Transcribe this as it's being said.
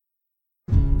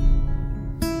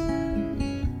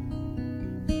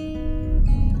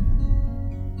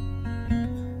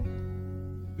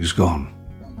He's gone.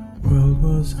 World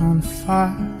was on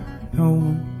fire, no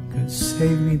one could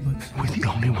save me but We're the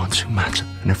only ones who matter,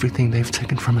 and everything they've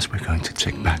taken from us, we're going to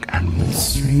take back and more. it's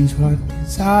strange what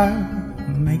desire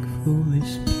will make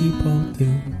foolish people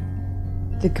do.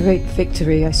 The great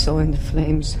victory I saw in the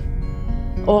flames,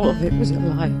 all of it was a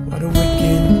lie. What a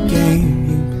wicked game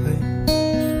you play.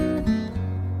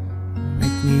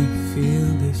 Make me feel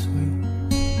this way.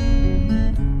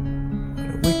 What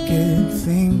a wicked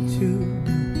thing to do.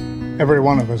 Every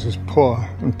one of us is poor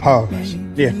and powerless,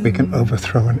 yet we can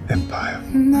overthrow an empire.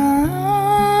 Now,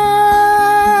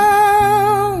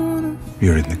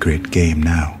 You're in the great game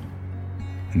now,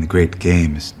 and the great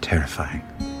game is terrifying.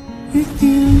 with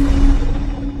you.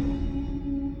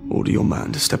 Order your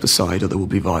man to step aside or there will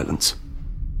be violence.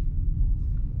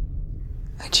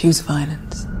 I choose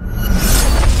violence. The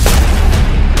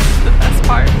best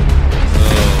part.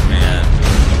 Oh, man.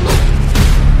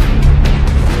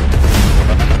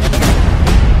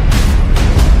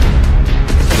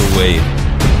 The wave.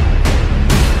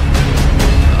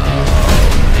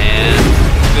 And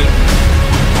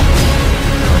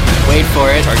wait for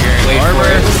it. Targaryen Wait armor. for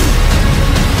it.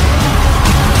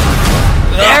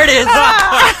 There it is.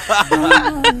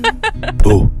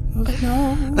 Oh,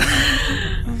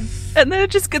 And then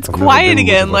it just gets I've never quiet been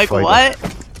again. much Like, of a what?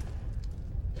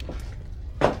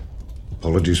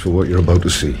 apologies for what you're about to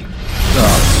see.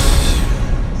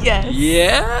 Yes.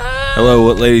 Yeah. Hello,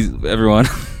 what ladies, everyone.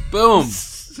 Boom.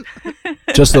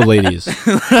 Just the ladies.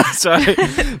 Sorry.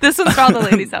 This one's for all the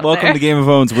ladies out Welcome there. to Game of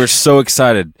Owns. We're so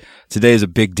excited. Today is a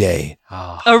big day.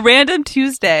 A random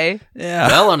Tuesday. Yeah.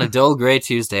 Well, on a dull gray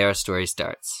Tuesday, our story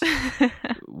starts.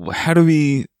 How do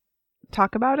we...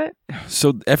 Talk about it.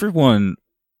 So everyone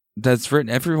that's written,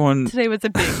 everyone... Today was a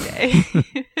big day.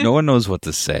 No one knows what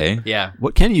to say. Yeah.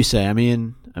 What can you say? I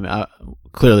mean,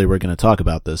 clearly we're going to talk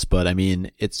about this, but I mean,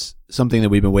 it's something that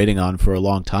we've been waiting on for a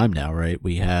long time now, right?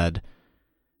 We had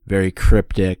very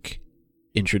cryptic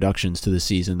introductions to the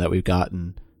season that we've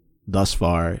gotten thus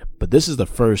far, but this is the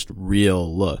first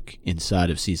real look inside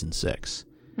of season 6.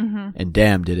 Mm-hmm. And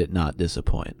damn, did it not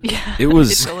disappoint. Yeah. It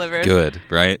was delivered. good,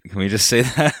 right? Can we just say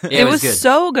that? Yeah, It was good.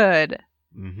 so good.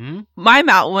 Mm-hmm. My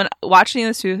mouth, when watching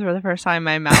this for the first time,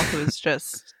 my mouth was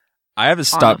just. I haven't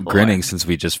On stopped the floor. grinning since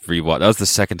we just rewatched. That was the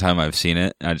second time I've seen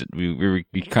it. We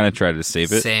kind of tried to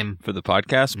save it Same. for the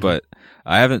podcast, but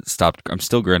I haven't stopped. I'm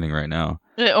still grinning right now.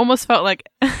 It almost felt like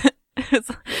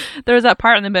there was that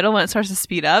part in the middle when it starts to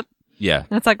speed up. Yeah.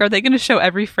 And it's like, are they going to show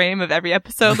every frame of every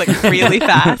episode like really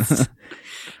fast?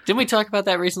 Didn't we talk about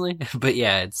that recently? But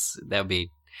yeah, that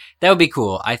would be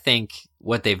cool. I think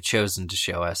what they've chosen to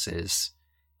show us is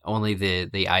only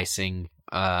the icing,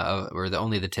 or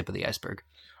only the tip of the iceberg.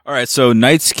 All right. So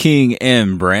Night's King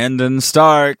and Brandon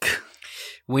Stark.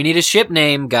 We need a ship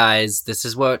name, guys. This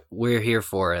is what we're here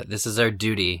for. This is our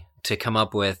duty to come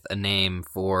up with a name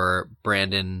for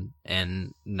Brandon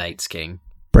and Night's King.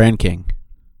 Bran King.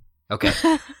 Okay.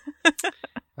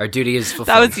 Our duty is fulfilled.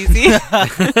 That was easy.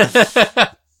 Night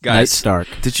Guys, Stark.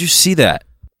 did you see that?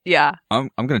 Yeah. I'm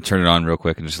going to turn it on real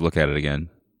quick and just look at it again.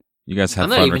 You guys have I'm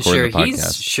not fun even sure recording the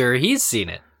podcast. he's seen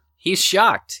it. He's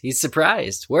shocked. He's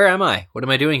surprised. Where am I? What am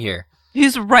I doing here?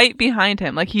 He's right behind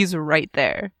him. Like, he's right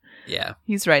there. Yeah.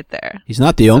 He's right there. He's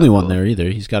not the only one cool. there either.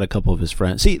 He's got a couple of his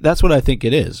friends. See, that's what I think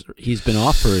it is. He's been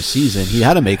off for a season. He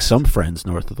had to make some friends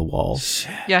north of the wall.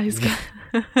 Yeah, he's got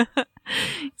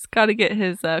he's got to get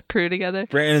his crew together.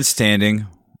 Brandon's standing,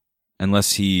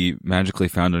 unless he magically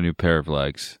found a new pair of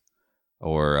legs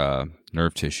or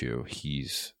nerve tissue.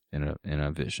 He's in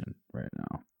a vision right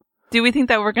now. Do we think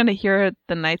that we're going to hear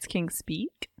the Night's King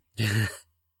speak?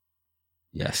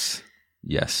 Yes.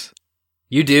 Yes.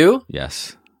 You do?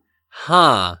 Yes.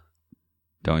 Huh.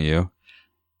 Don't you?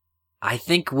 I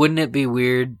think, wouldn't it be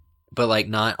weird, but like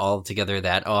not altogether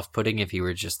that off-putting if he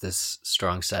were just this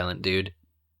strong, silent dude?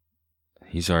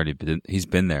 He's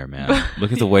been there, man.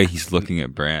 Look at the way he's looking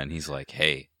at Bran. He's like,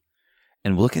 hey.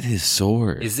 And look at his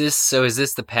sword. Is this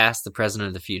the past, the present,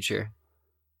 or the future?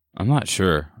 I'm not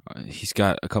sure. He's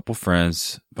got a couple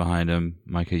friends behind him.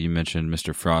 Micah, you mentioned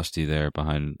Mr. Frosty there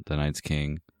behind the Night's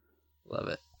King. Love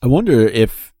it. I wonder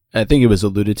if, I think it was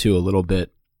alluded to a little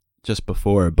bit just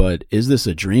before, but is this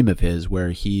a dream of his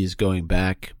where he's going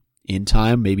back in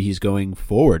time? Maybe he's going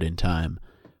forward in time,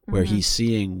 where he's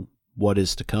seeing what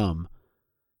is to come.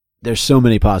 There's so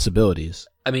many possibilities.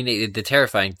 I mean, the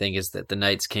terrifying thing is that the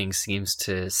Night's King seems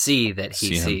to see that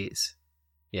he sees.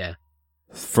 Yeah.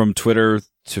 From Twitter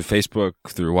to Facebook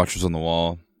through Watchers on the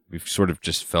Wall, we've sort of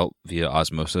just felt via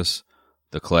osmosis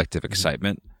the collective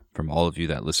excitement from all of you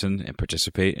that listen and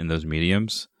participate in those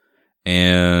mediums.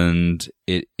 And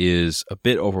it is a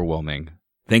bit overwhelming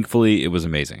Thankfully, it was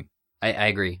amazing. I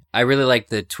agree. I really like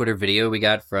the Twitter video we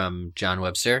got from John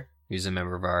Webster, who's a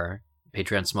member of our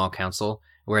Patreon Small Council,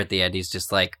 where at the end he's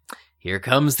just like, here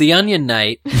comes the Onion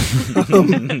Knight.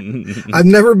 I've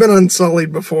never been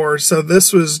unsullied before, so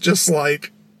this was just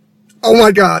like, oh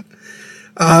my God.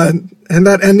 And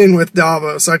that ending with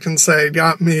Davos, I can say,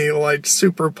 got me like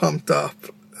super pumped up.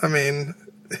 I mean,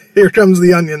 here comes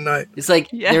the Onion Knight. It's like,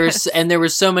 Yes. there were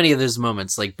so many of those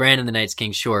moments, like Bran and the Night's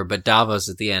King, sure, but Davos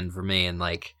at the end for me, and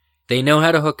like, they know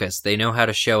how to hook us. They know how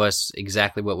to show us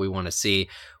exactly what we want to see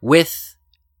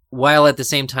while at the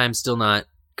same time still not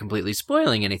completely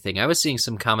spoiling anything. I was seeing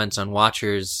some comments on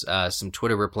Watchers, some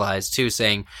Twitter replies too,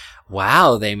 saying,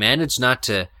 wow, they managed not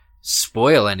to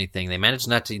spoil anything. They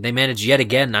managed yet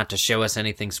again not to show us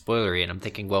anything spoilery. And I'm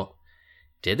thinking, well,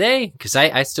 did they? Because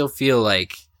I still feel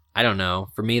like, I don't know,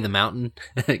 for me, the mountain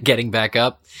getting back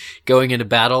up, going into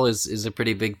battle is a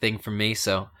pretty big thing for me.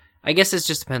 So I guess it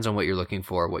just depends on what you're looking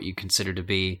for, what you consider to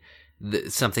be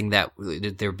something that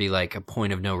there'd be like a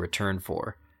point of no return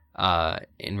for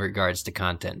in regards to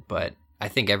content. But I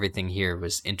think everything here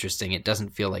was interesting. It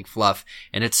doesn't feel like fluff,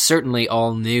 and it's certainly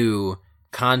all new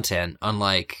content,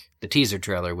 unlike the teaser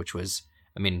trailer, which was,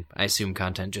 I mean, I assume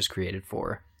content just created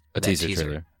for A teaser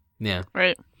trailer. Yeah.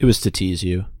 Right. It was to tease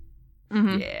you.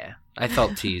 Mm-hmm. Yeah. I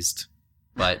felt teased.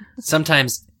 But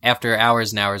sometimes after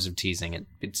hours and hours of teasing,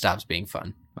 it stops being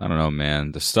fun. I don't know,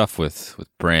 man. The stuff with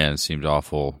Bran seemed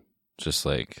awful. Just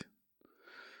like,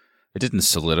 it didn't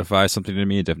solidify something to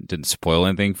me. It didn't spoil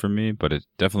anything for me, but it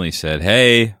definitely said,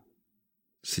 hey,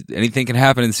 anything can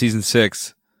happen in season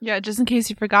 6. Yeah, just in case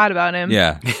you forgot about him.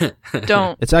 Yeah.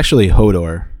 Don't. It's actually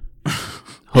Hodor.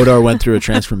 Hodor went through a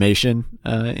transformation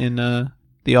in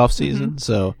the off season,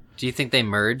 so. Do you think they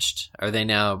merged? Are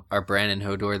Bran and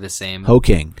Hodor the same?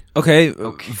 Ho-King. Okay,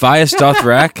 Vyas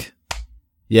Dothrak.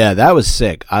 Yeah, that was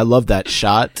sick. I love that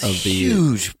shot of the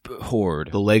huge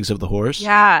horde. The legs of the horse.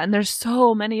 Yeah, and there's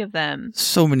so many of them.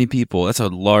 So many people. That's a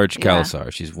large Yeah.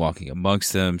 Khalasar. She's walking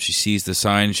amongst them. She sees the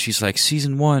sign. She's like,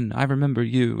 season 1, I remember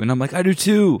you. And I'm like, I do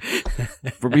too.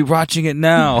 We're rewatching it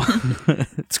now.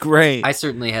 It's great. I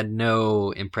certainly had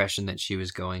no impression that she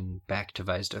was going back to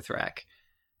Vyas Dothrak.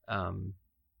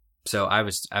 So I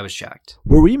was shocked.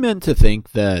 Were we meant to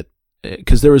think that,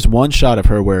 because there was one shot of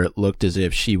her where it looked as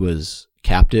if she was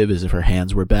captive, as if her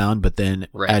hands were bound, but then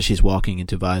as she's walking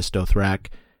into Vyas Dothrak,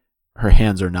 her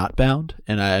hands are not bound.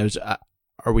 And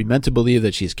are we meant to believe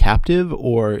that she's captive,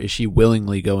 or is she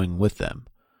willingly going with them?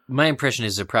 My impression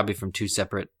is they're probably from 2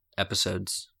 separate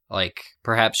episodes. Like,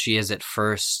 perhaps she is at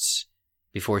first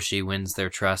before she wins their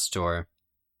trust or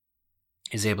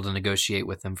is able to negotiate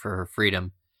with them for her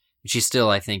freedom. She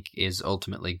still, I think, is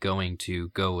ultimately going to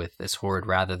go with this horde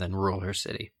rather than rule her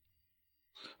city.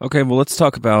 Okay, well, let's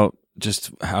talk about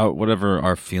just whatever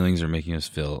our feelings are making us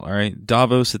feel. All right,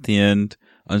 Davos at the end,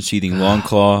 unsheathing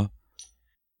Longclaw.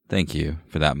 Thank you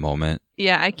for that moment.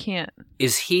 Yeah, I can't.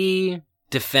 Is he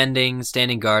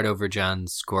standing guard over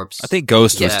Jon's corpse? I think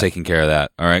Ghost was taking care of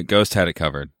that. All right, Ghost had it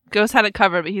covered. Ghost had it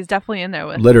covered, but he's definitely in there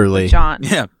with literally with Jon.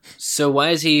 Yeah. So why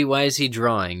is he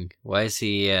drawing? Why is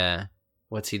he?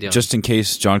 What's he doing? Just in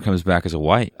case Jon comes back as a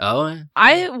white. Oh,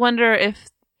 I wonder if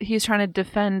he's trying to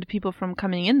defend people from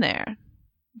coming in there,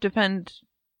 defend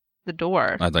the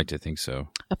door. I'd like to think so.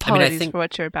 Apologies for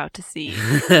what you're about to see.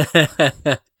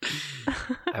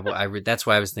 That's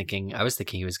why I was thinking. I was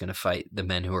thinking he was going to fight the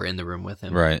men who were in the room with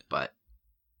him. Right. But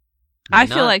I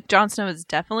feel like Jon Snow is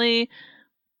definitely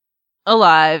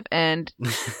alive, and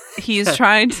he's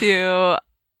trying to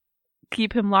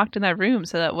keep him locked in that room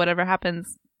so that whatever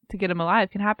happens to get him alive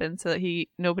can happen, so that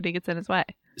nobody gets in his way.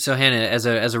 So Hannah, as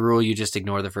a rule, you just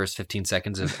ignore the first 15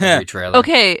 seconds of every trailer.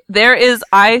 Okay,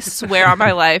 I swear on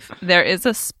my life, there is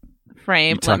a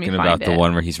frame. You're talking about the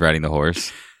one where he's riding the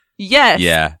horse? Yes.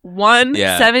 Yeah.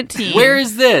 117. Where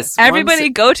is this? Everybody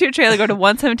go to your trailer, go to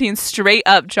 117, straight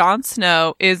up. Jon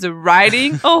Snow is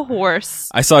riding a horse.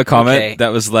 I saw a comment that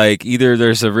was like, either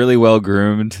there's a really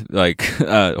well-groomed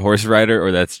horse rider,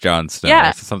 or that's Jon Snow. Yeah.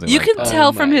 Something you like can that.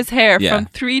 tell from his hair from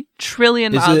 3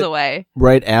 trillion miles away.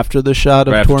 Right after the shot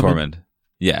of Tormund?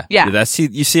 Yeah. Yeah.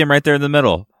 You see him right there in the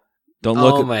middle. Don't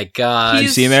look. Oh my God. Do you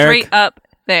see him, Eric? Straight up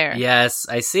there. Yes,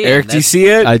 I see Eric, it. do you see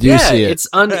it? I do see it.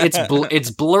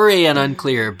 It's blurry and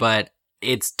unclear, but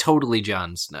it's totally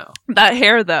Jon Snow. That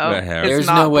hair, though, is There's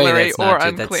not no way blurry that's or not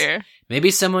unclear.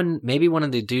 Maybe one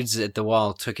of the dudes at the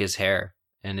wall took his hair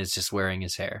and is just wearing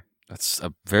his hair. That's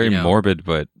a very morbid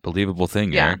but believable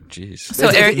thing, Yeah. Eric. Jeez. So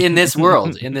Eric, in this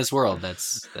world,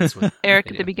 that's what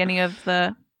Eric, at the beginning of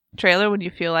the trailer, when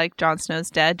you feel like Jon Snow's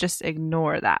dead, just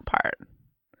ignore that part,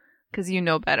 because you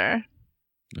know better.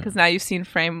 Because now you've seen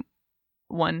frame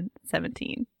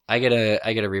 117. I gotta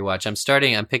rewatch.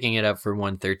 I'm picking it up for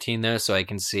 113 though, so I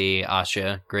can see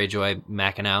Asha Greyjoy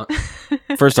macking out.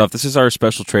 First off, this is our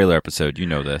special trailer episode. You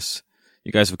know this.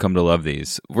 You guys have come to love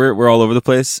these. We're all over the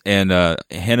place, and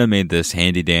Hannah made this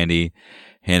handy dandy,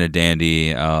 Hannah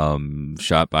dandy,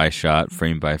 shot by shot,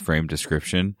 frame by frame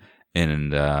description,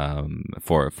 and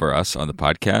for us on the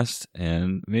podcast.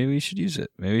 And maybe we should use it.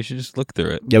 Maybe we should just look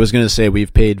through it. Yeah, I was going to say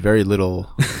we've paid very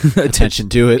little attention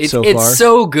to it so far. It's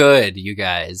so good, you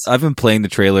guys. I've been playing the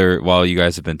trailer while you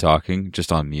guys have been talking,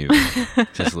 just on mute,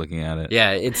 just looking at it.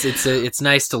 Yeah, it's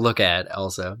nice to look at.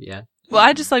 Also, yeah. Well,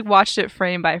 I just watched it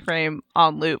frame by frame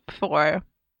on loop for.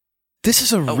 This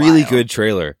is a really while. good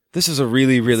trailer. This is a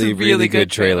really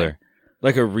good trailer.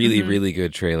 Like a really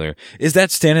good trailer. Is that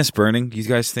Stannis burning? You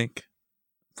guys think?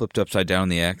 Flipped upside down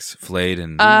the X, flayed,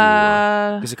 and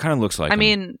because it kind of looks like. I him.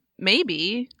 mean,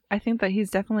 maybe. I think that he's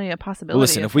definitely a possibility. Well,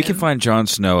 listen, if we can find Jon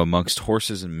Snow amongst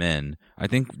horses and men, I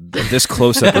think this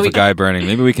close up of a guy burning,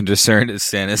 maybe we can discern it's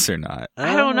Stannis or not.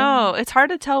 I don't know. It's hard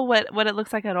to tell what it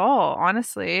looks like at all.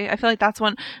 Honestly, I feel like that's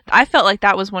one. I felt like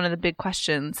that was one of the big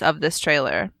questions of this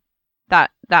trailer.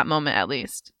 That moment, at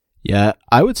least. Yeah,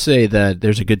 I would say that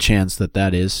there's a good chance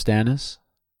that is Stannis.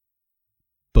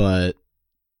 But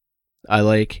I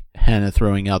like Hannah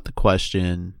throwing out the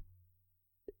question,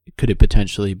 could it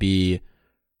potentially be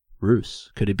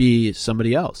Roose? Could it be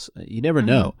somebody else? You never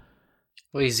know.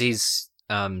 Well, he's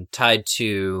tied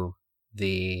to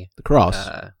the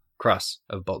cross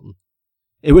of Bolton.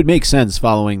 It would make sense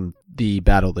following the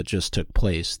battle that just took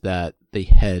place that the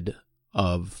head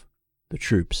of the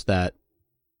troops that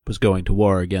was going to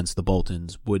war against the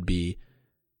Boltons would be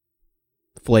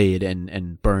flayed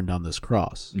and burned on this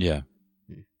cross. Yeah.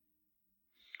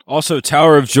 Also,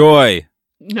 Tower of Joy.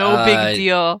 No big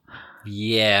deal.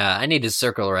 Yeah, I need to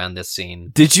circle around this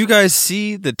scene. Did you guys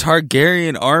see the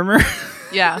Targaryen armor?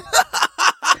 Yeah.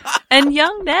 And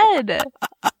young Ned.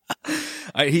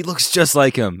 He looks just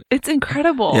like him. It's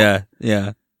incredible.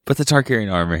 Yeah. But the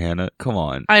Targaryen armor, Hannah, come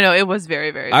on. I know, it was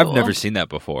very, very cool. I've never seen that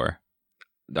before.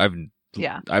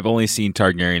 I've only seen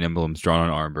Targaryen emblems drawn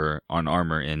on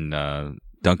armor in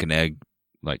Dunk and Egg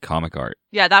comic art.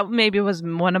 Yeah, that maybe was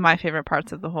one of my favorite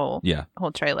parts of the whole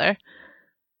trailer.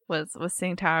 Was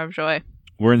seeing Tower of Joy.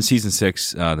 We're in season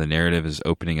 6. The narrative is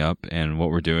opening up, and what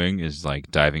we're doing is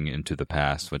diving into the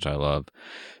past, which I love.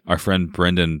 Our friend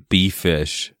Brendan B.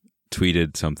 Fish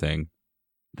tweeted something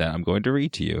that I'm going to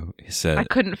read to you. He said, I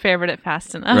couldn't favorite it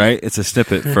fast enough. Right? It's a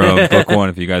snippet from book 1,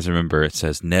 if you guys remember. It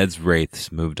says, Ned's wraiths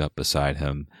moved up beside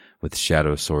him with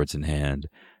shadow swords in hand.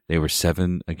 They were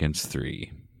 7 against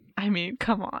 3. I mean,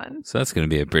 come on. So that's going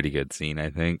to be a pretty good scene, I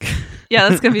think. Yeah,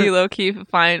 that's going to be low-key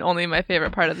fine. Only my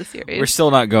favorite part of the series. We're still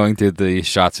not going through the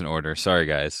shots in order. Sorry,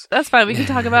 guys. That's fine. We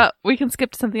can we can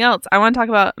skip to something else. I want to talk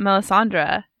about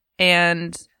Melisandre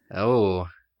and... Oh.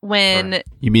 When...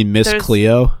 You mean Miss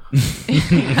Cleo?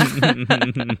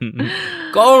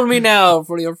 Call me now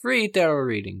for your free tarot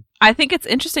reading. I think it's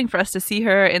interesting for us to see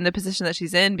her in the position that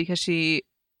she's in because she...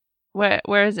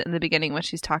 Where is it in the beginning when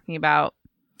she's talking about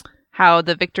how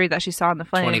the victory that she saw in the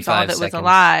flames, all of it was a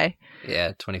lie.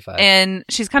 Yeah, 25. And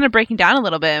she's kind of breaking down a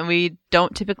little bit, and we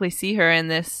don't typically see her in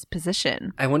this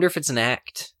position. I wonder if it's an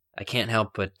act. I can't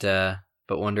help but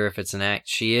wonder if it's an act.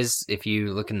 She is, if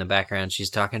you look in the background, she's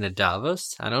talking to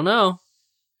Davos. I don't know.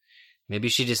 Maybe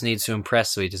she just needs to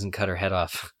impress so he doesn't cut her head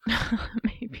off.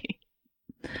 Maybe.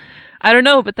 I don't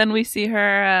know, but then we see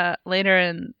her later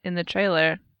in the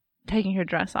trailer taking her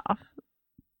dress off.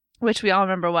 Which we all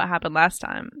remember what happened last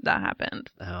time that happened.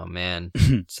 Oh man!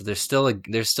 So there's still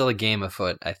a game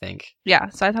afoot, I think. Yeah,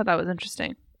 so I thought that was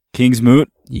interesting. King's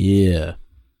Moot. Yeah.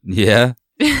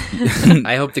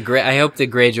 I hope the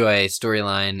Greyjoy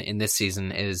storyline in this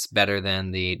season is better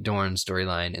than the Dorne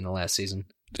storyline in the last season.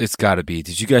 It's got to be.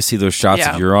 Did you guys see those shots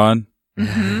of Euron?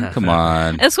 Mm-hmm. Come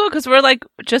on. It's cool because we're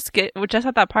just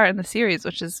at that part in the series,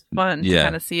 which is fun to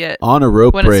kind of see it on a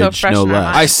rope bridge, no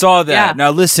less. I saw that. Yeah.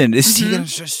 Now listen, is he going to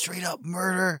just straight up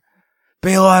murder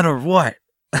Balon or what?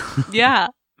 Yeah.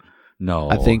 No,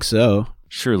 I think so.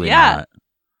 Surely not.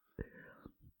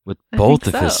 With both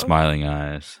of his smiling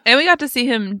eyes, and we got to see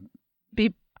him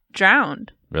be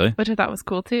drowned. Really? Which I thought was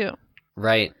cool too.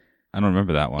 Right. I don't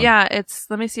remember that one. Yeah,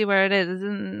 let me see where it is.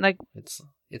 Isn't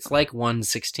It's like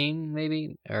 116,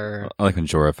 maybe? Or I like when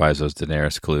Jorah finds those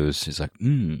Daenerys clues. He's like,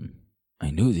 I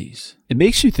knew these. It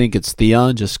makes you think it's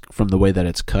Theon just from the way that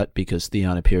it's cut because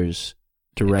Theon appears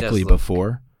directly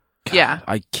before. God, yeah.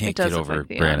 I can't get over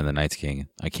Bran and the Night's King.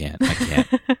 I can't.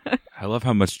 I love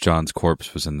how much Jon's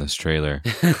corpse was in this trailer.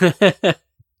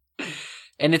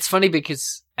 And it's funny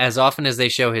because as often as they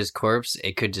show his corpse,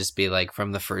 it could just be like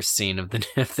from the first scene of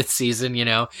the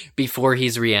season, before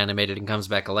he's reanimated and comes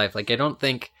back alive. Like, I don't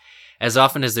think as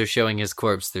often as they're showing his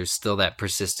corpse, there's still that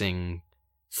persisting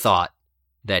thought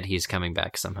that he's coming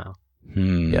back somehow.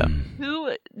 Yeah.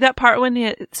 That part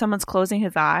when someone's closing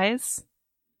his eyes,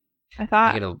 I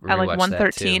thought at like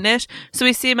 1:13ish. So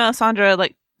we see Melisandre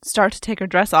like start to take her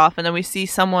dress off, and then we see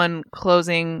someone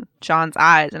closing John's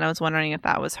eyes, and I was wondering if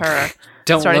that was her.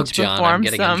 Don't starting look, to John. perform I'm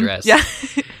getting undressed. Yeah,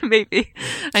 maybe.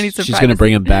 I need some. She's going to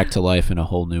bring him back to life in a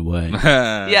whole new way.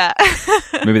 Yeah.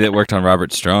 Maybe that worked on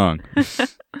Robert Strong.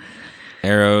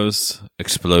 Arrows,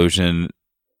 explosion.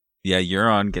 Yeah,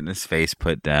 Euron getting his face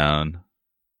put down.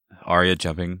 Arya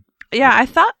jumping. Yeah,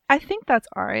 I think that's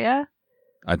Arya.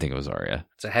 I think it was Arya.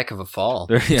 It's a heck of a fall.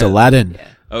 It's Aladdin. Yeah.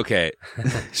 Okay.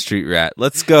 Street rat.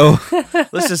 Let's go.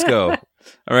 Let's just go. All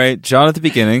right. John at the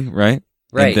beginning, right?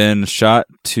 Right. And then shot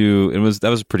to that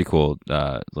was a pretty cool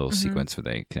little sequence where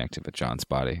they connected with John's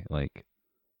body. Like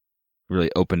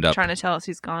really opened up. Trying to tell us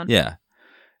he's gone. Yeah.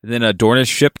 And then a Dornish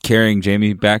ship carrying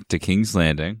Jaime back to King's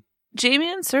Landing.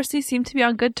 Jaime and Cersei seem to be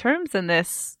on good terms in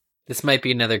this. This might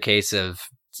be another case of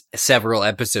several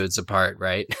episodes apart,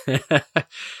 right?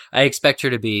 I expect her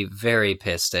to be very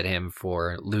pissed at him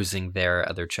for losing their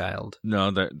other child.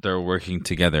 No, they're working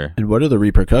together. And what are the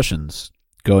repercussions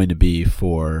going to be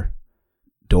for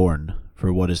Dorne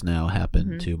for what has now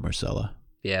happened to Myrcella?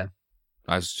 Yeah.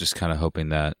 I was just kind of hoping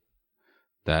that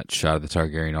shot of the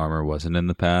Targaryen armor wasn't in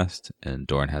the past and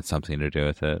Dorne had something to do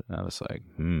with it. I was like,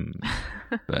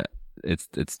 But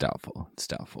it's doubtful. It's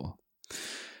doubtful.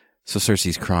 So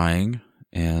Cersei's crying,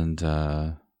 and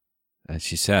as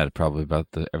she said, probably about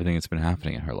everything that's been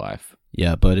happening in her life.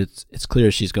 Yeah, but it's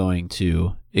clear she's going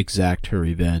to exact her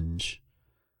revenge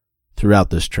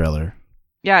throughout this trailer.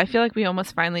 Yeah, I feel like we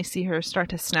almost finally see her start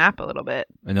to snap a little bit.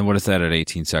 And then what is that at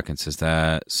 18 seconds? Is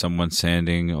that someone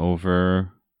sanding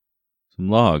over some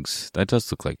logs? That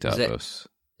does look like Davos.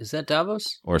 Is that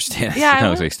Davos? Or Stannis. Yeah, It kind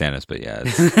of looks like Stannis, but yeah.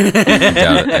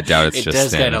 I doubt it's just Stannis. It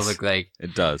does kind of look like...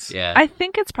 It does. Yeah. I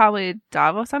think it's probably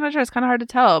Davos. I'm not sure. It's kind of hard to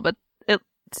tell, but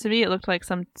to me it looked like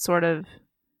some sort of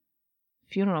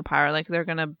funeral pyre. Like they're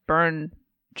going to burn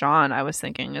Jon, I was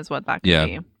thinking, is what that could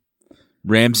be.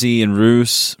 Ramsay and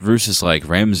Roose. Roose is like,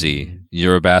 Ramsay,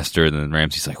 you're a bastard. And then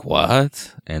Ramsay's like,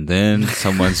 what? And then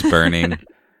someone's burning,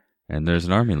 and there's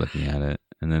an army looking at it.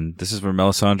 And then this is where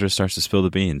Melisandre starts to spill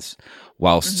the beans.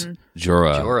 Whilst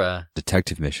Jorah,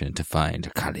 detective mission to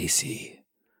find Khaleesi.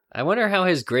 I wonder how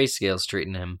his grayscale's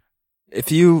treating him.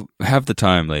 If you have the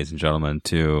time, ladies and gentlemen,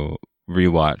 to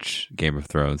rewatch Game of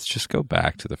Thrones, just go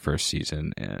back to the first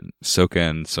season and soak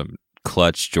in some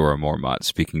clutch Jorah Mormont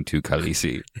speaking to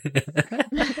Khaleesi.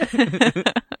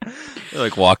 They're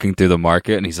like walking through the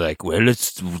market, and he's like, well,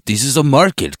 this is a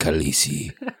market,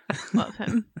 Khaleesi. Love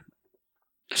him.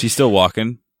 She's still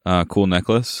walking. Cool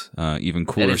necklace. Even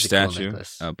cooler statue.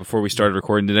 Cool before we started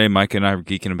recording today, Mike and I were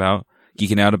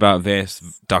geeking out about Vaes.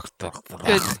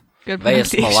 Good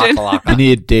pronunciation. I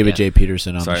need David J.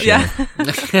 Peterson on the show.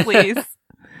 Yeah, please.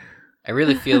 I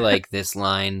really feel like this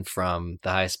line from The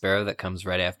High Sparrow that comes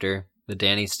right after the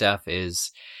Dany stuff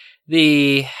is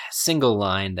the single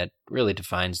line that really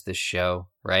defines this show,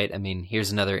 right? I mean,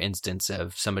 here's another instance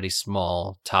of somebody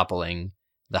small toppling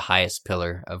the highest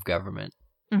pillar of government.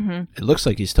 Mm-hmm. It looks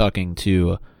like he's talking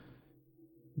to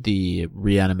the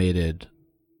reanimated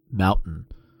mountain,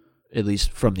 at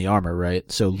least from the armor, right?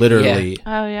 So literally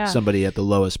somebody at the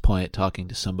lowest point talking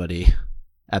to somebody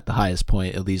at the highest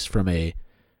point, at least from a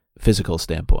physical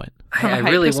standpoint. I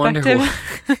really wonder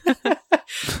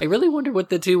I really wonder what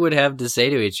the two would have to say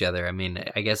to each other. I mean,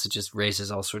 I guess it just raises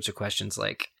all sorts of questions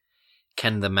like,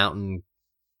 can the mountain...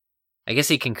 I guess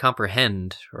he can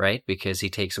comprehend, right? Because he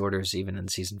takes orders even in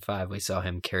season 5. We saw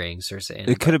him carrying Cersei.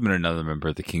 It could have been another member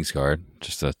of the Kingsguard,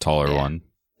 just a taller one.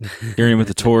 Hearing with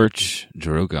the torch,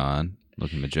 Drogon,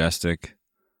 looking majestic.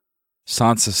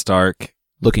 Sansa Stark.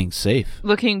 Looking safe.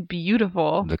 Looking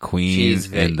beautiful. The queen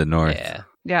in the north.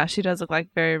 Yeah, she does look like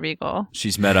very regal.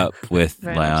 She's met up with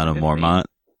Lyanna Mormont.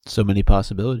 So many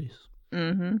possibilities.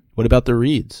 Mm-hmm. What about the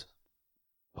Reeds?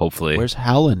 Hopefully. Where's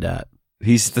Howland at?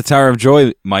 He's the Tower of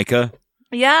Joy, Micah.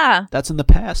 Yeah. That's in the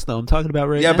past, though. I'm talking about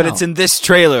right now. Yeah, but it's in this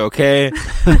trailer, okay?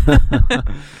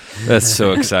 That's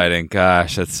so exciting.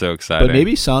 Gosh, that's so exciting. But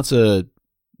maybe Sansa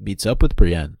meets up with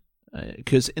Brienne.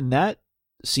 Because in that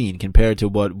scene, compared to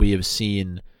what we have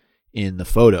seen in the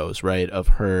photos, right, of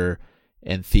her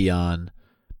and Theon,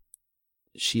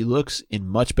 she looks in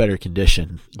much better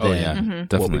condition than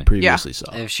what we previously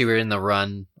saw. If she were in the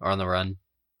run or on the run.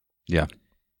 Yeah.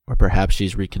 Or perhaps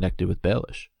she's reconnected with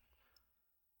Baelish.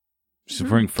 She's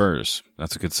wearing furs.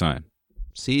 That's a good sign.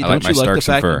 See, I don't like my you like the Starks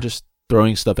and fact fur. I'm just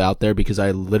throwing stuff out there because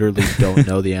I literally don't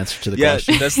know the answer to the Yeah,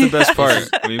 question? that's the best part.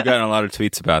 We've gotten a lot of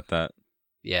tweets about that.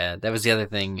 Yeah, that was the other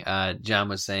thing John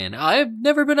was saying. I've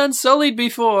never been unsullied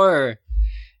before.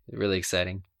 Really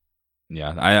exciting.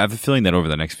 Yeah, I have a feeling that over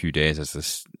the next few days, as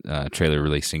this trailer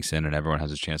really sinks in and everyone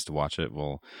has a chance to watch it,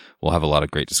 we'll have a lot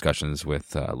of great discussions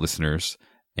with listeners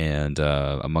and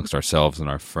amongst ourselves and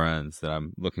our friends that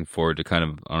I'm looking forward to kind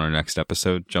of on our next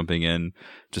episode, jumping in,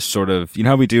 just sort of, you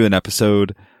know how we do an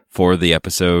episode for the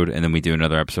episode and then we do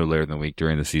another episode later in the week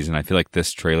during the season. I feel like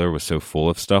this trailer was so full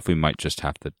of stuff, we might just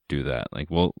have to do that. Like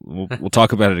we'll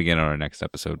talk about it again on our next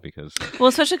episode because Well,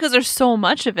 especially because there's so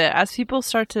much of it. As people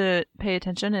start to pay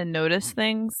attention and notice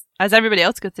things, as everybody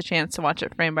else gets a chance to watch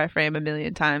it frame by frame a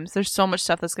million times, there's so much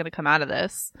stuff that's going to come out of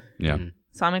this. yeah.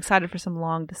 So I'm excited for some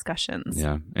long discussions.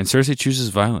 Yeah. And Cersei chooses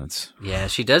violence. Yeah,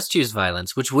 she does choose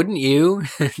violence, which wouldn't you?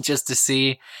 Just to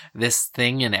see this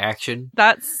thing in action.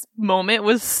 That moment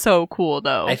was so cool,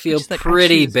 though. I feel She's like,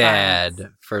 pretty choose bad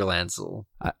violence. for Lancel.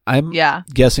 I'm Yeah.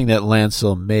 guessing that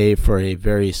Lancel may, for a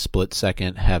very split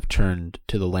second, have turned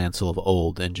to the Lancel of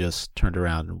old and just turned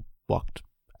around and walked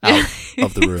out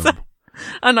of the room.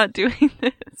 I'm not doing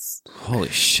this. Holy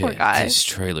shit. guy. This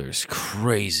trailer is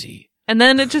crazy. And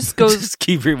then it just goes. Just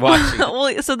keep rewatching.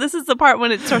 Well, so this is the part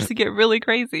when it starts to get really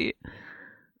crazy.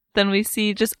 Then we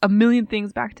see just a million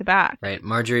things back to back. Right,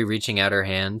 Marjorie reaching out her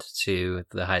hand to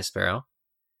the High Sparrow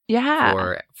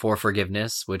Yeah. for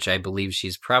forgiveness, which I believe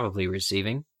she's probably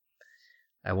receiving.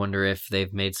 I wonder if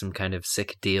they've made some kind of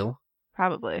sick deal.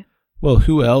 Probably. Well,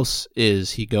 who else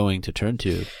is he going to turn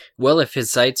to? Well, if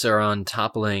his sights are on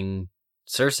toppling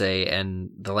Cersei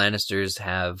and the Lannisters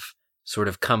have sort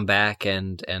of come back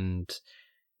and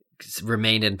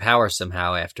remained in power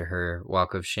somehow after her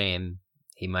walk of shame,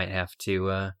 he might have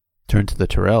to Turn to the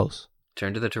Tyrells.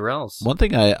 turn to the Tyrells. One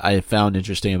thing I found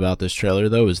interesting about this trailer,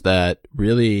 though, is that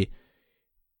really,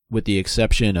 with the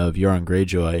exception of Euron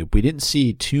Greyjoy, we didn't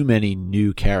see too many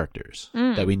new characters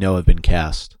that we know have been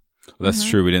cast. Well, that's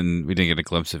true. We didn't get a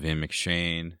glimpse of Ian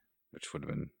McShane, which would have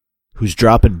been Who's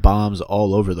dropping bombs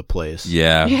all over the place.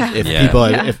 yeah. If people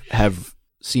have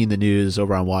seen the news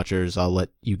over on Watchers, I'll let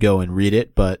you go and read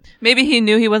it. But Maybe he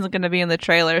knew he wasn't going to be in the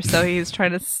trailer, so he's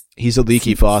trying to he's a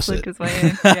leaky faucet. slick his way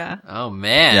in. Yeah. Oh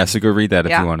man, Yeah, so go read that if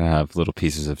Yeah. you want to have little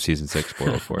pieces of season 6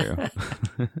 spoiled for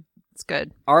you. It's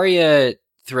good. Arya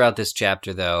throughout this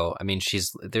chapter, though. I mean,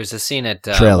 there's a scene at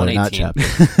Trailer, not 118.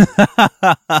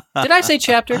 chapter. Did I say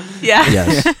chapter? Yeah.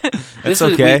 Yes. That's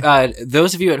okay.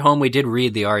 Those of you at home, we did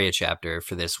read the Arya chapter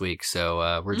for this week,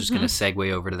 so we're just going to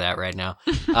segue over to that right now.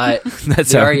 That's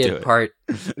the how we Arya do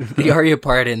it. the Arya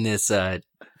part in this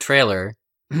trailer.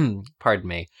 Pardon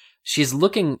me. She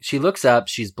looks up.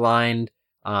 She's blind.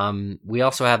 We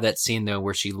also have that scene though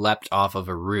where she leapt off of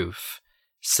a roof.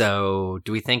 So,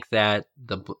 do we think that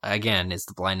is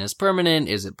the blindness permanent?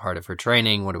 Is it part of her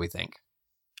training? What do we think?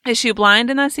 Is she blind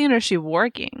in that scene or is she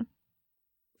working?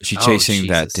 Is she Oh, chasing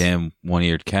that Jesus. damn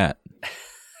one-eared cat?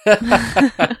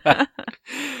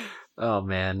 Oh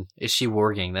man, is she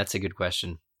warging? That's a good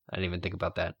question. I didn't even think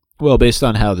about that. Well, based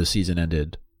on how the season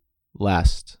ended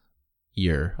last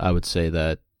year, I would say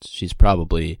that she's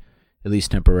probably at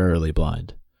least temporarily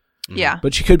blind. Yeah.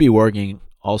 But she could be working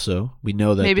also. We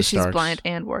know that Maybe the she's Starks blind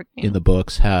and working. in the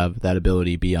books have that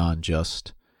ability beyond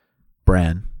just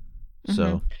Bran.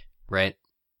 So Right.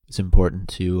 it's important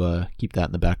to keep that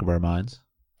in the back of our minds.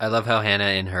 I love how Hannah,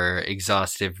 in her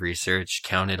exhaustive research,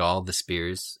 counted all the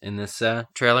spears in this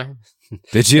trailer.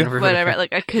 Did you? Whatever,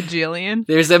 like a cajillion.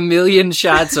 There's a million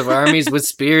shots of armies with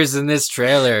spears in this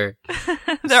trailer.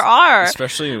 There are.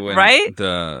 Especially when Right?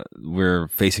 we're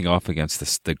facing off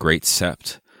against the Great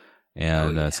Sept.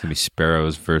 And it's going to be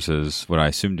Sparrows versus what I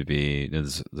assume to be,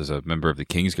 there's a member of the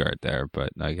Kingsguard there, but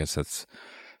I guess that's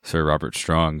Sir Robert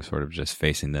Strong sort of just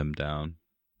facing them down.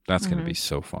 That's going to be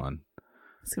so fun.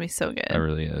 It's going to be so good. That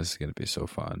really is going to be so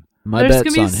fun. My There's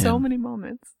bet's going on to be so him. many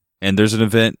moments. And there's an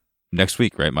event next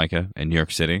week, right, Micah, in New York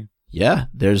City? Yeah,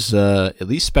 there's at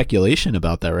least speculation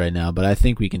about that right now, but I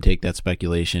think we can take that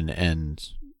speculation and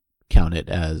count it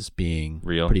as being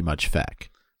Real? pretty much fact.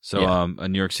 So, a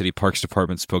New York City Parks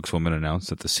Department spokeswoman announced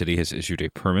that the city has issued a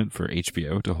permit for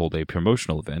HBO to hold a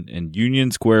promotional event in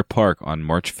Union Square Park on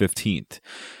March 15th.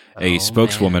 A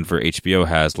spokeswoman for HBO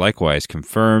has likewise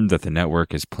confirmed that the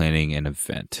network is planning an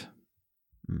event.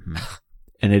 Mm-hmm.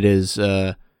 And it is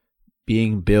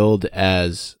being billed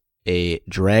as a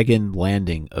Dragon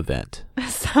Landing event. That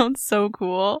sounds so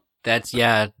cool. That's,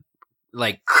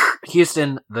 like,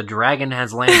 Houston, the dragon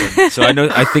has landed. So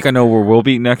I think I know where we'll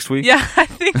be next week. Yeah, I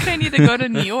think I need to go to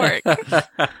New York.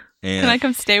 And Can I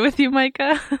come stay with you,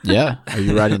 Micah? Yeah. Are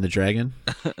you riding the dragon?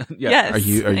 Yes. Are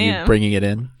you bringing it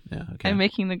in? Yeah. Okay. I'm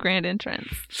making the grand entrance.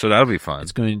 So that'll be fun.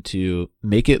 It's going to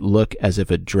make it look as if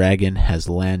a dragon has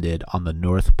landed on the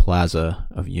North Plaza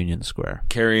of Union Square.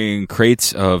 Carrying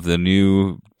crates of the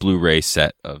new Blu-ray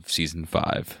set of season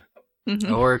 5.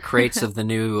 Mm-hmm. Or crates of the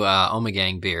new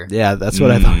Omegang beer. Yeah, that's what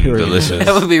I thought you were going to delicious. say.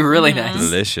 That would be really nice.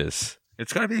 Delicious.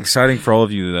 It's got to be exciting for all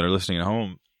of you that are listening at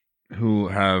home who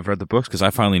have read the books, because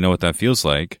I finally know what that feels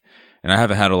like. And I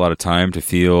haven't had a lot of time to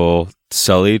feel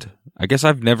sullied. I guess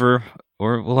I've never,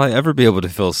 or will I ever be able to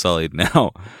feel sullied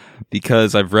now?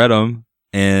 Because I've read them,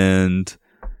 and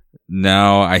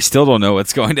now I still don't know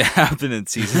what's going to happen in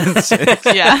season 6.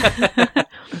 Yeah.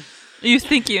 You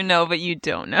think you know, but you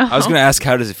don't know. I was going to ask,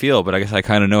 how does it feel? But I guess I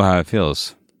kind of know how it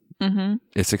feels. Mm-hmm.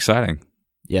 It's exciting.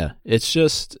 Yeah,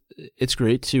 it's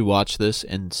great to watch this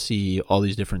and see all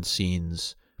these different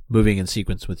scenes moving in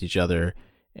sequence with each other.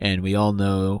 And we all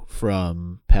know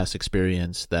from past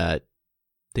experience that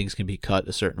things can be cut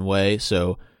a certain way.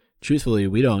 So truthfully,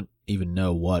 we don't even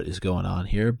know what is going on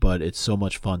here, but it's so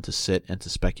much fun to sit and to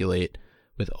speculate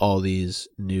with all these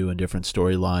new and different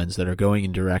storylines that are going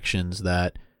in directions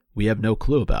that we have no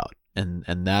clue about. And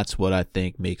that's what I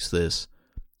think makes this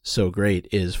so great,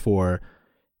 is for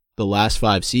the last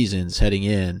 5 seasons heading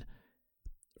in,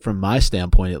 from my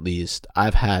standpoint at least,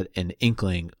 I've had an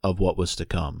inkling of what was to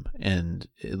come, and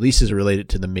at least as it related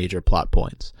to the major plot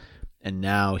points. And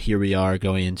now here we are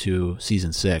going into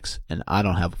season 6, and I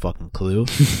don't have a fucking clue,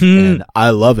 and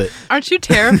I love it. Aren't you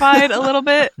terrified a little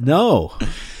bit? No.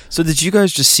 So did you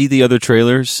guys just see the other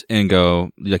trailers and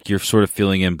go, like, you're sort of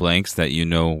filling in blanks that you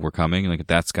know were coming? Like,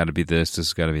 that's got to be this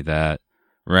has got to be that,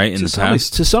 right? In the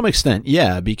past? To some extent,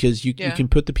 yeah, because you can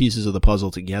put the pieces of the puzzle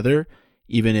together,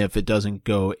 even if it doesn't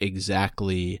go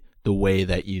exactly the way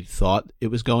that you thought it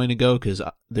was going to go, because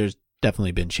there's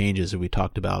definitely been changes that we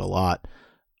talked about a lot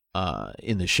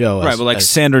in the show. Right, but like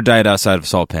Sandor died outside of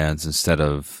Salt Pans instead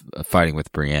of fighting with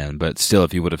Brienne, but still,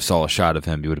 if you would have saw a shot of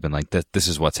him, you would have been like, this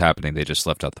is what's happening. They just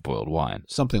left out the boiled wine.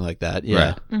 Something like that,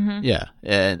 yeah. Right. Mm-hmm. Yeah,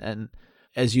 and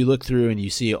as you look through and you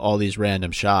see all these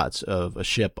random shots of a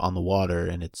ship on the water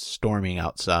and it's storming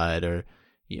outside, or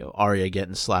Arya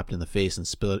getting slapped in the face and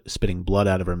spitting blood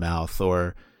out of her mouth,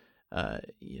 or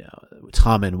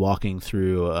Tommen walking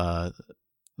through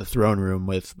the throne room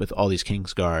with all these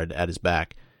Kingsguard at his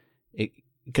back. It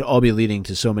could all be leading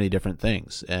to so many different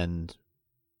things, and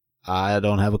I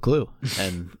don't have a clue.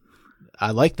 And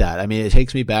I like that. I mean, it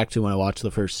takes me back to when I watched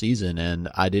the first season, and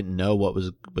I didn't know what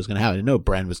was going to happen. I didn't know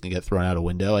Bran was going to get thrown out a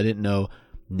window. I didn't know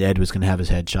Ned was going to have his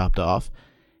head chopped off.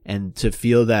 And to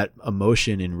feel that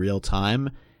emotion in real time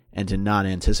and to not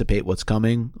anticipate what's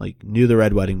coming, like, knew the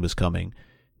Red Wedding was coming,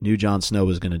 knew Jon Snow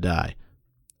was going to die.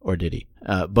 Or did he?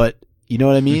 But you know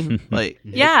what I mean? Like,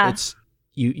 yeah. It's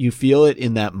you feel it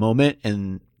in that moment,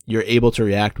 and you're able to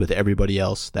react with everybody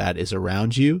else that is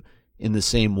around you in the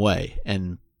same way.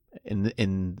 And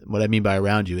in what I mean by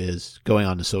around you is going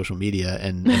on to social media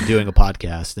and doing a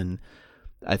podcast. And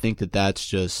I think that that's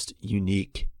just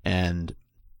unique, and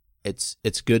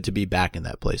it's good to be back in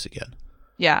that place again.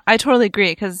 Yeah, I totally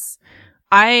agree, because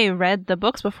I read the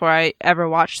books before I ever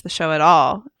watched the show at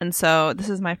all. And so this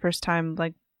is my first time,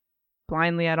 like,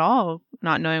 blindly at all,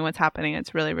 not knowing what's happening.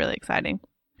 It's really, really exciting.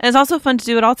 And it's also fun to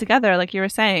do it all together, like you were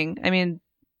saying. I mean,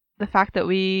 the fact that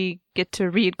we get to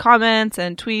read comments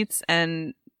and tweets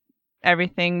and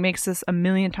everything makes this a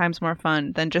million times more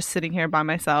fun than just sitting here by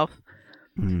myself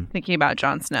thinking about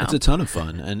Jon Snow. It's a ton of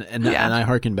fun. And I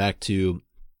hearken back to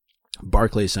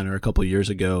Barclays Center a couple years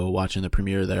ago, watching the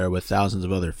premiere there with thousands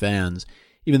of other fans.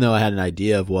 Even though I had an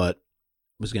idea of what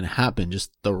was going to happen,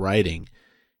 just the writing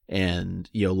and,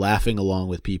 laughing along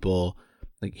with people,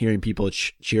 like hearing people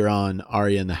cheer on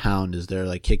Arya and the Hound as they're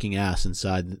like kicking ass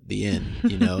inside the inn,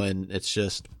 and it's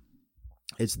just,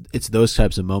 it's those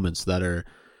types of moments that are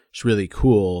just really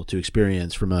cool to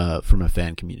experience from a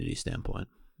fan community standpoint.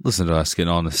 Listen to us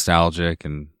getting all nostalgic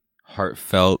and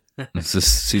heartfelt as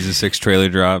this season 6 trailer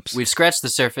drops. We've scratched the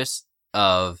surface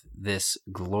of this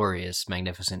glorious,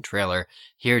 magnificent trailer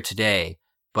here today.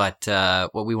 But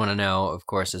what we want to know, of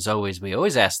course, as always, we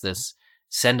always ask this,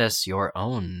 send us your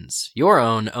own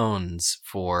owns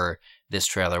for this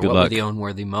trailer. Good what luck. Were the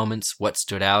own-worthy moments? What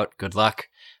stood out? Good luck.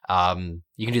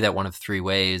 You can do that one of 3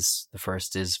 ways. The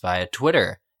first is via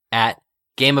Twitter, at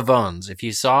Game of Owns. If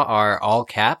you saw our all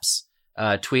caps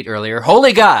tweet earlier,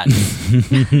 holy God!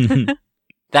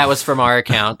 That was from our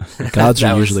account. Gods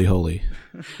are usually holy.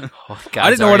 I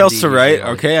didn't know what else to write.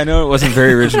 Okay, I know it wasn't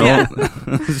very original.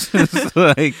 Just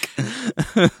like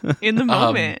in the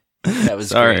moment. That was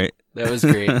Sorry. great. That was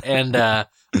great. And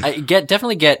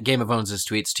Definitely get Game of Thrones'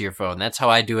 tweets to your phone. That's how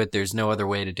I do it. There's no other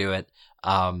way to do it.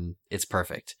 It's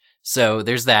perfect. So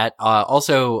there's that.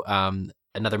 Also,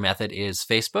 another method is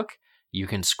Facebook. You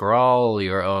can scroll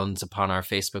your owns upon our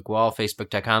Facebook wall,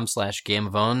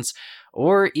 facebook.com/GameOfOwns,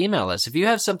 or email us. If you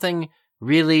have something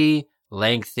really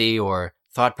lengthy or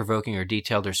thought-provoking or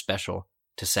detailed or special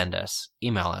to send us,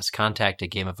 email us,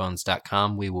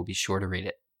 contact@gameofowns.com. We will be sure to read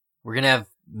it. We're going to have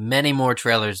many more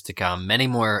trailers to come, many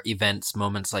more events,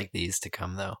 moments like these to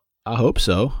come, though. I hope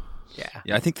so.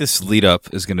 Yeah, I think this lead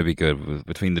up is going to be good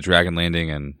between the Dragon Landing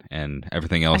and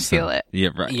everything else. I feel it.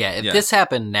 Yeah, right. Yeah, if this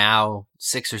happened now,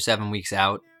 6 or 7 weeks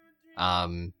out,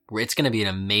 it's going to be an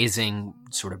amazing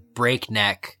sort of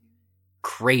breakneck,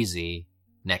 crazy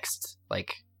next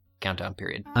countdown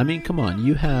period. I mean, come on,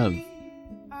 you have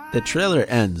the trailer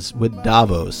ends with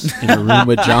Davos in a room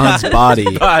with John's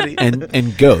body.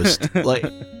 and Ghost,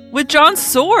 with John's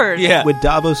sword. Yeah, with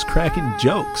Davos cracking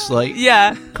jokes.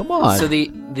 Come on. So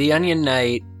the Onion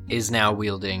Knight is now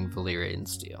wielding Valyrian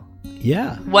steel.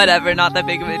 Yeah. Whatever, not that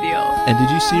big of a deal. And did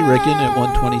you see Rickon at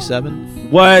 127?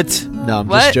 What? No, I'm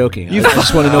just joking. I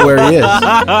just want to know where he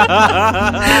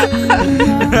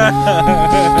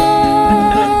is.